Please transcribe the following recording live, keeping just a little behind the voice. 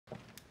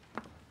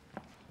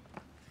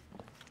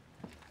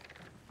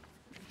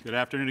Good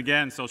afternoon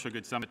again, Social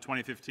Good Summit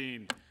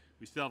 2015.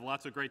 We still have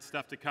lots of great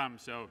stuff to come,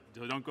 so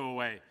don't go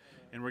away.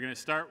 And we're going to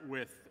start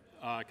with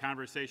a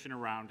conversation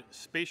around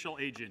Spatial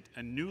Agent,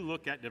 a new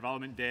look at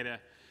development data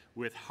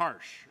with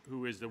Harsh,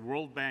 who is the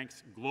World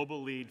Bank's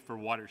global lead for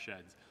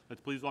watersheds.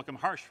 Let's please welcome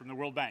Harsh from the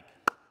World Bank.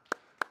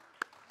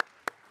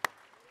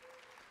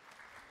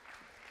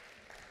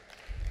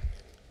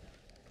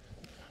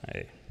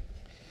 Hi.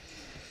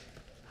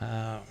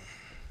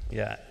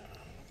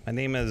 My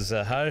name is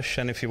Harsh,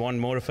 and if you want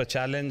more of a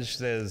challenge,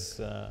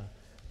 there's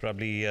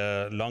probably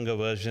a longer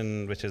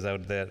version which is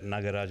out there,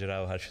 Nagaraja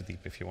Rao Harshadeep,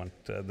 if you want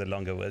the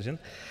longer version.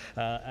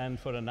 And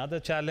for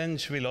another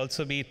challenge, we'll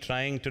also be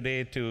trying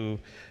today to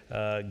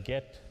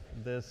get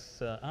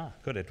this,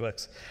 good, it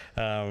works,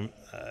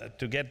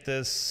 to get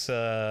this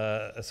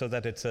so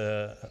that it's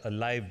a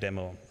live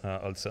demo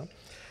also.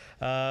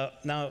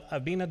 Now,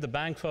 I've been at the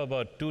bank for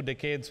about 2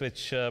 decades,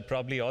 which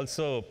probably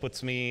also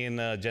puts me in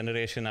a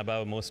generation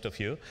above most of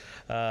you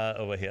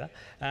over here.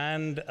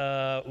 And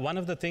one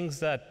of the things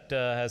that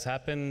has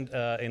happened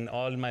in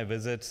all my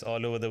visits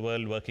all over the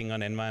world working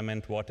on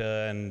environment,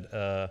 water,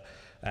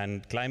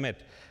 and climate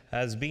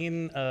has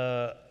been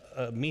a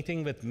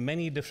meeting with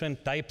many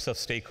different types of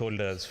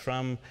stakeholders,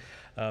 from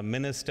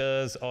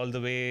ministers all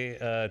the way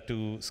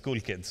to school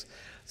kids.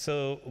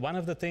 So one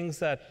of the things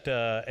that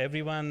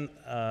everyone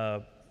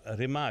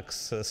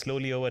remarks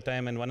slowly over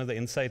time, and one of the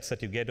insights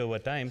that you get over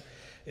time,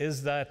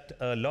 is that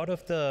a lot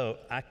of the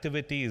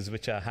activities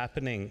which are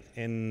happening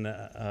in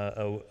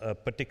a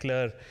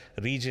particular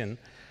region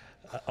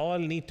all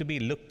need to be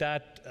looked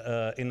at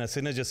in a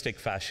synergistic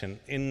fashion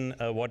in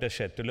a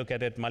watershed, to look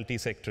at it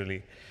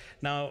multi-sectorally.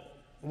 Now,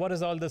 what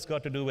has all this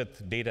got to do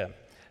with data?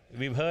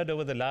 We've heard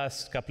over the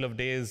last couple of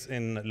days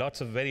in lots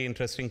of very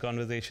interesting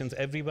conversations,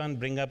 everyone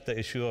bring up the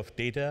issue of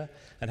data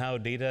and how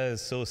data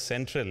is so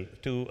central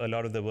to a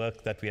lot of the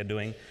work that we are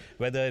doing,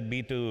 whether it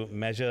be to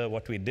measure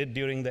what we did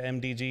during the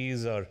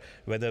MDGs, or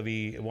whether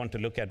we want to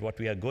look at what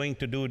we are going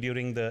to do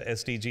during the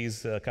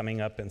SDGs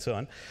coming up and so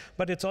on.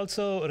 But it's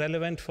also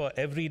relevant for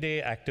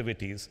everyday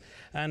activities.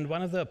 And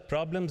one of the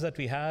problems that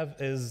we have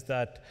is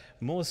that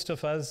most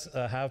of us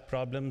have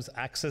problems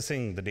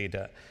accessing the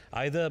data,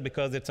 either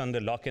because it's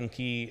under lock and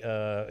key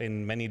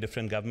in many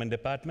different government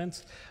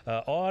departments,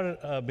 or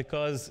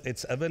because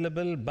it's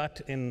available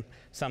but in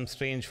some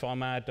strange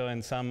format or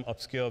in some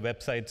obscure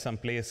website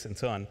someplace and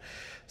so on.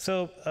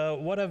 So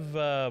at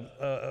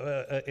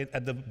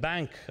the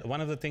bank, one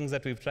of the things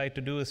that we've tried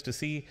to do is to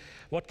see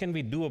what can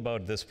we do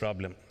about this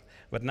problem.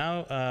 But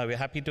now we're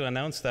happy to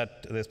announce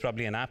that there's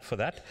probably an app for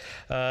that.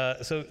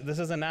 So this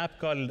is an app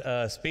called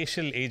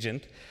Spatial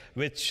Agent,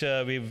 which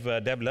we've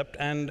developed.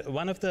 And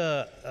one of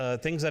the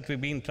things that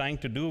we've been trying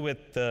to do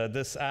with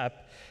this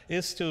app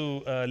is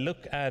to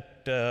look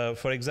at,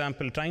 for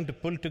example, trying to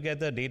pull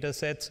together data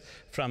sets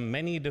from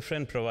many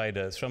different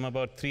providers, from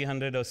about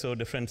 300 or so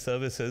different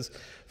services,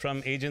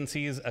 from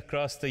agencies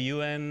across the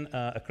UN,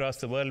 across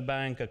the World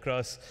Bank,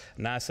 across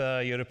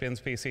NASA, European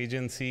Space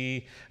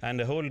Agency,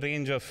 and a whole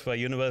range of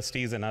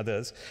universities and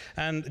others.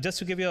 And just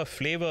to give you a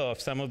flavor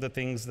of some of the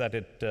things that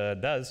it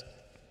does,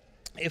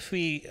 if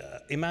we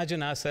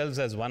imagine ourselves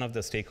as one of the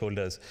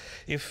stakeholders,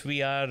 if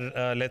we are,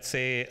 let's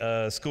say,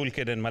 a school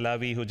kid in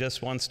Malawi who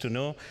just wants to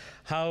know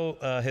how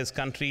his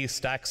country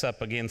stacks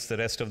up against the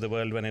rest of the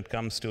world when it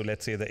comes to,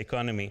 let's say, the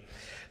economy.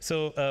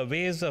 So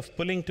ways of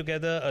pulling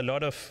together a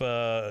lot of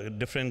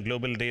different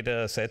global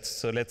data sets.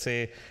 So let's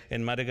say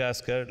in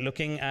Madagascar,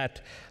 looking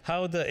at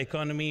how the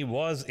economy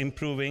was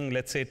improving,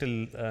 let's say till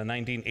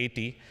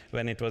 1980,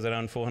 when it was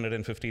around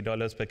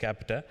 $450 per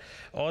capita,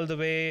 all the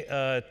way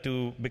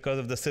to, because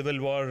of the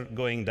civil war,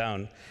 going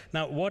down.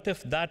 Now, what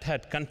if that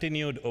had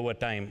continued over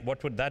time?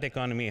 What would that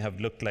economy have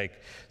looked like?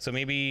 So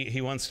maybe he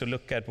wants to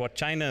look at what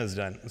China has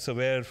done. So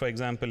where, for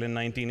example, in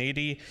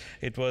 1980,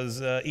 it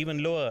was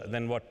even lower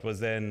than what was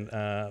there in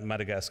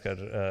Madagascar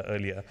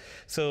earlier.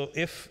 So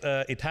if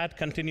it had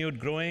continued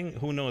growing,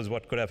 who knows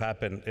what could have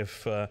happened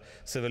if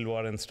civil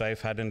war and strife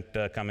hadn't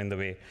come in the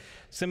way.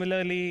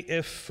 Similarly,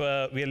 if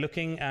we are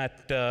looking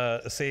at,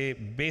 say,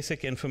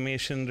 basic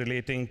information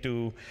relating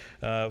to,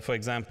 for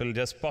example,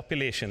 just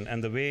population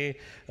and the way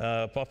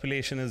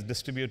population is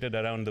distributed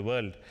around the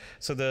world.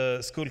 So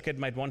the school kid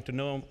might want to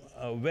know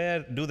where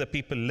do the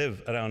people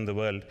live around the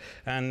world.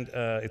 And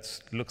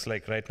it looks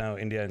like right now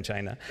India and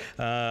China.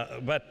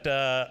 But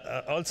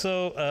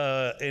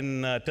also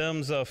in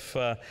terms of,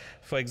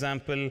 for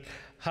example,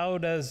 how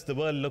does the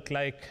world look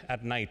like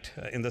at night,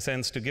 in the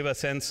sense to give a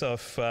sense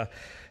of,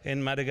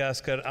 in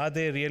Madagascar, are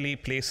there really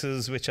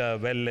places which are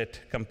well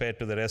lit compared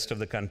to the rest of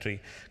the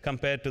country,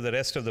 compared to the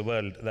rest of the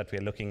world that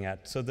we're looking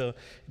at? So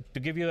to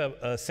give you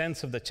a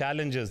sense of the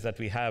challenges that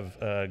we have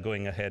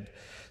going ahead.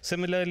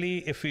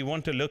 Similarly, if we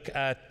want to look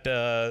at,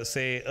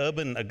 say,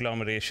 urban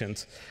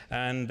agglomerations,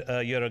 and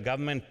you're a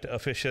government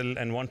official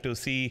and want to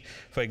see,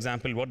 for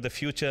example, what the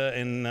future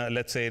in,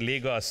 let's say,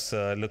 Lagos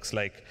looks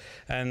like,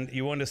 and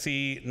you want to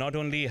see not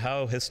only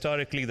how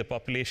historically the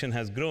population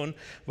has grown,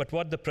 but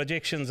what the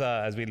projections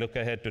are as we look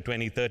ahead to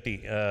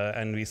 2030,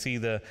 and we see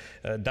the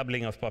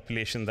doubling of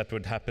population that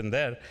would happen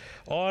there.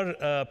 Or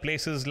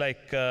places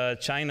like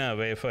China,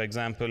 where, for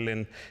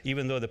example,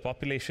 even though the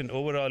population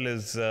overall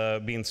is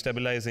been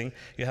stabilizing,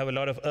 you have a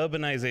lot of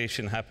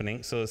urbanization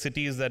happening. So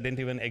cities that didn't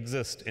even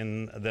exist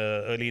in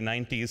the early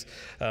 90s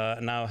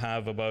now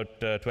have about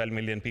 12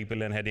 million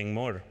people and heading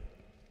more.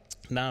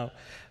 Now,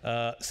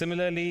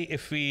 similarly,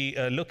 if we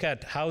look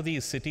at how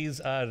these cities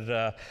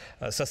are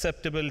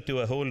susceptible to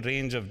a whole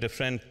range of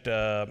different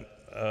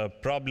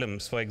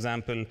problems. For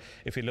example,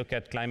 if you look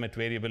at climate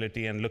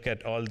variability and look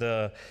at all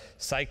the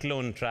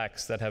cyclone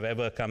tracks that have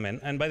ever come in,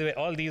 and by the way,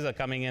 all these are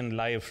coming in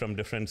live from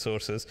different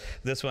sources.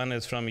 This one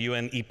is from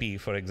UNEP,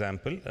 for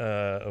example,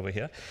 over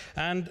here.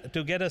 And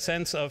to get a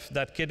sense of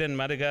that, kid in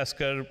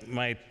Madagascar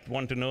might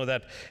want to know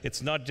that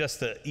it's not just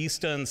the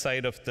eastern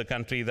side of the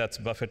country that's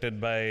buffeted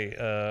by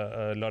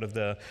a lot of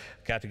the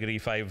Category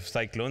 5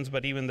 cyclones,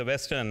 but even the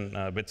western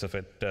bits of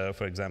it,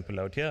 for example,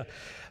 out here.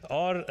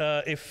 Or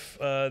if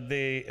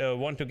they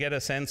want to get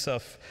a sense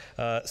of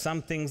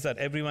some things that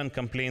everyone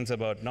complains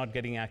about, not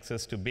getting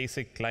access to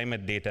basic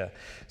climate data.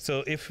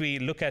 So if we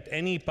look at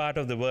any part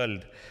of the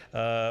world,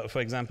 for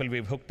example,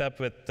 we've hooked up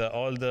with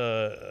all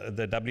the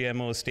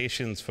WMO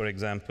stations, for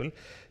example,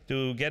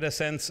 to get a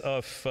sense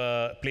of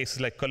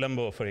places like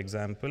Colombo, for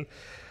example.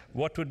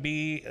 What would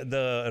be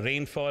the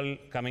rainfall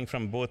coming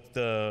from both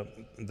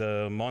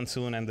the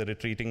monsoon and the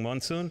retreating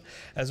monsoon,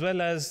 as well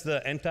as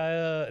the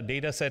entire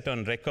data set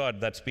on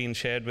record that's been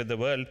shared with the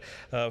world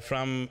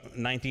from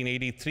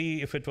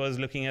 1983, if it was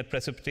looking at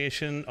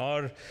precipitation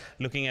or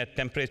looking at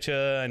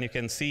temperature, and you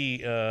can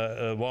see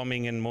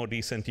warming in more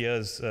recent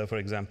years, for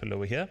example,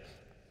 over here.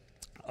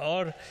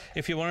 Or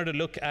if you wanted to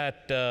look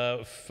at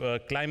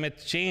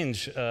climate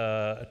change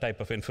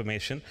type of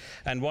information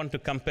and want to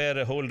compare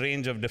a whole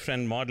range of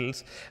different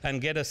models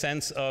and get a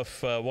sense of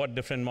what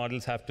different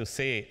models have to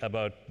say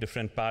about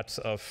different parts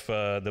of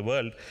the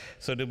world.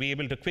 So to be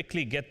able to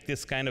quickly get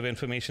this kind of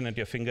information at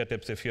your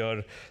fingertips if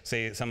you're,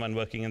 say, someone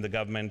working in the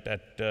government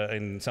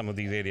in some of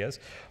these areas.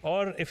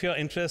 Or if you're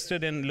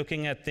interested in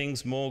looking at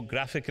things more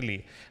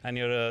graphically and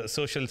you're a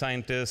social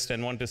scientist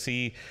and want to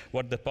see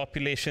what the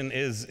population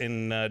is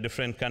in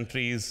different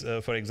countries.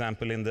 For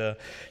example, in the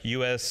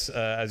US,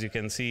 as you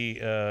can see,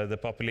 the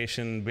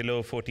population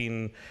below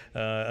 14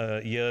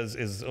 years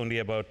is only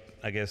about,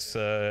 I guess,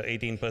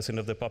 18%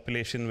 of the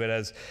population,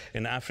 whereas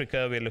in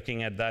Africa, we're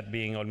looking at that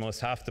being almost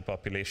half the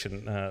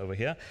population over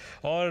here.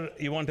 Or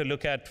you want to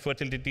look at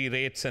fertility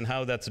rates and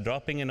how that's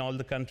dropping in all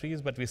the countries,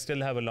 but we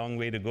still have a long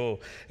way to go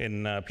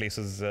in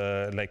places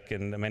like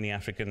in many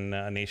African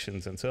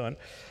nations and so on.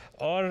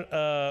 Or,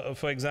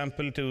 for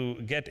example, to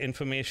get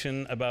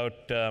information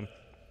about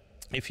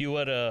if you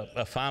were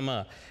a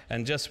farmer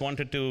and just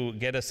wanted to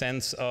get a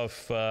sense of,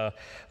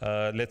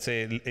 let's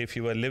say, if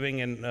you were living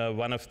in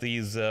one of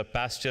these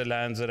pasture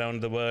lands around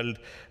the world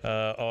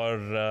or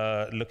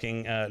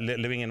living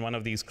in one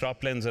of these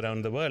croplands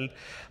around the world,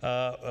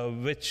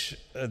 which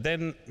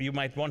then you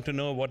might want to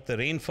know what the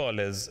rainfall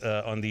is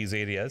on these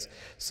areas.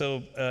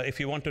 So if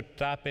you want to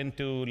tap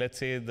into, let's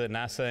say, the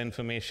NASA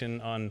information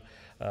on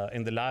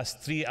in the last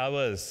 3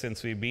 hours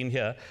since we've been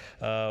here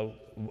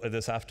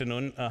this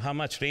afternoon, how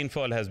much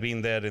rainfall has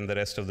been there in the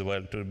rest of the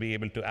world, to be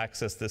able to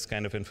access this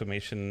kind of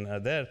information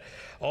there.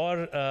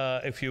 Or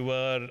if you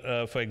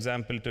were, for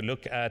example, to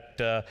look at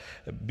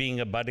being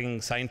a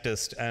budding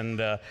scientist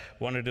and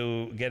wanted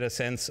to get a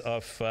sense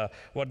of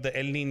what the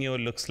El Nino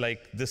looks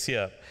like this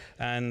year,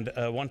 and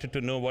wanted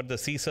to know what the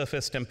sea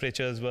surface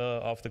temperatures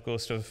were off the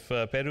coast of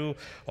Peru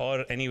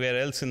or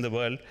anywhere else in the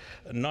world,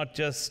 not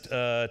just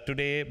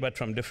today, but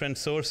from different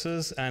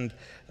sources, and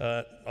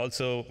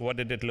also what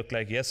did it look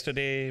like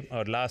yesterday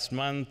or last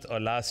month or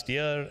last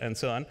year and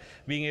so on,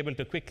 being able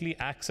to quickly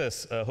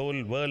access a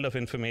whole world of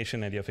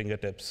information at your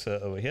fingertips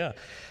over here.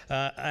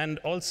 And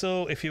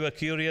also, if you were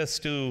curious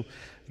to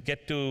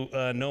get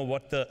to know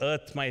what the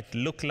Earth might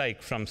look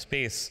like from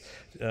space.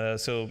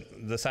 So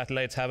the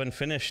satellites haven't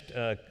finished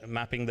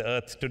mapping the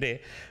Earth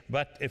today,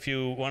 but if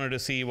you wanted to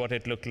see what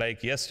it looked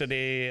like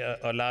yesterday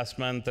or last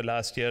month or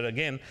last year,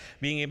 again,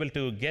 being able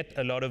to get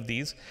a lot of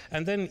these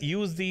and then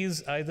use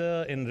these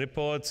either in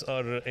reports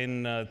or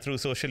in through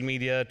social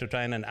media to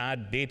try and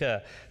add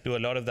data to a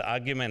lot of the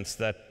arguments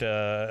that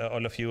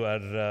all of you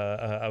are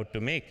out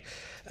to make.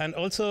 And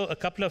also a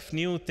couple of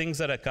new things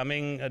that are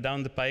coming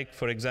down the pike.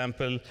 For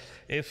example,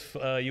 if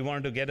you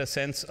wanted to get a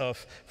sense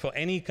of, for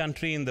any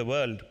country in the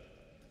world,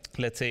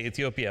 let's say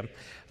Ethiopia,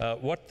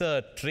 what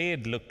the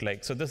trade looked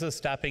like. So this is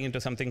tapping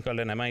into something called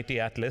an MIT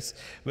Atlas,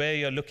 where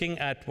you're looking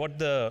at what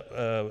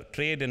the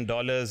trade in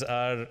dollars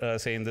are.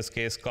 Say in this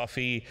case,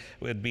 coffee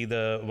would be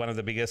one of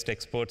the biggest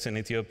exports in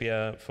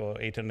Ethiopia for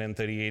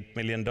 $838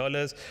 million,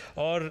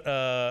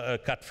 or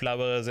cut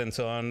flowers and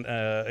so on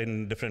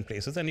in different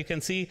places. And you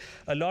can see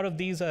a lot of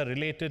these are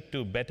related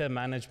to better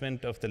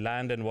management of the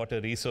land and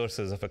water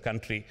resources of a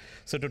country.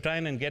 So to try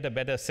and get a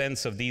better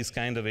sense of these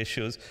kind of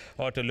issues,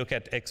 or to look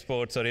at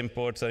exports or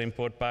imports or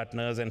import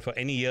partners, and for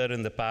any year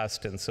in the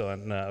past and so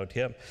on out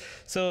here.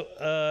 So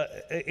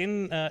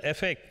in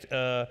effect,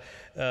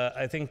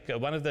 I think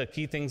one of the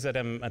key things that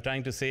I'm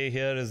trying to say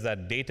here is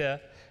that data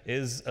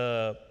is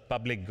a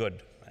public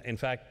good. In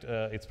fact,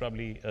 it's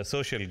probably a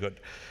social good.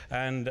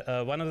 And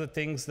one of the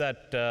things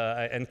that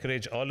I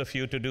encourage all of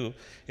you to do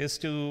is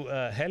to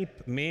help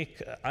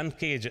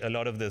uncage a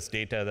lot of this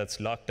data that's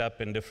locked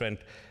up in different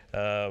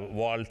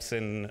vaults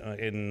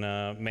in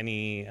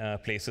many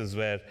places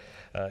where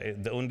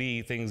the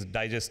only things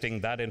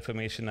digesting that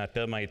information are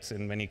termites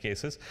in many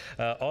cases,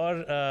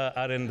 or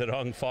are in the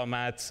wrong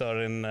formats,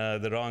 or in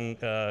the wrong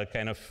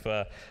kind of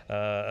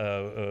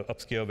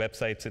obscure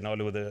websites in all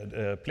over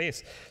the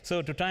place.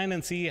 So to try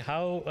and see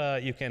how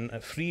you can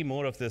free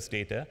more of this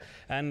data,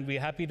 and we're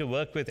happy to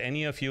work with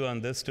any of you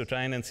on this to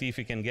try and see if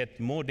we can get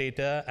more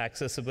data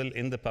accessible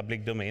in the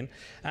public domain.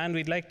 And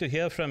we'd like to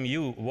hear from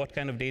you what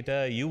kind of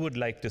data you would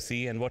like to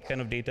see and what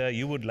kind of data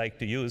you would like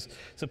to use.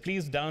 So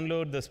please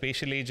download the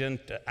Spatial Agent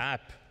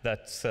app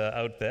that's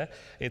out there.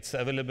 It's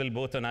available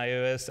both on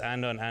iOS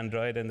and on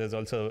Android, and there's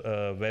also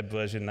a web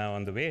version now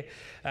on the way.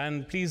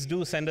 And please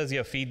do send us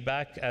your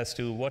feedback as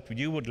to what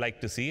you would like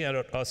to see,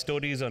 or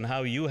stories on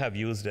how you have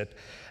used it.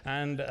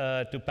 And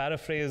to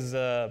paraphrase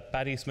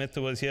Patty Smith,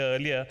 who was here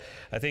earlier,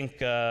 I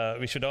think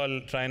we should all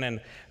try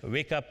and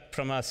wake up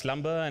from our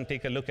slumber and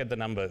take a look at the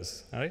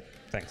numbers. All right?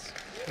 Thanks.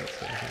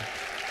 Thanks.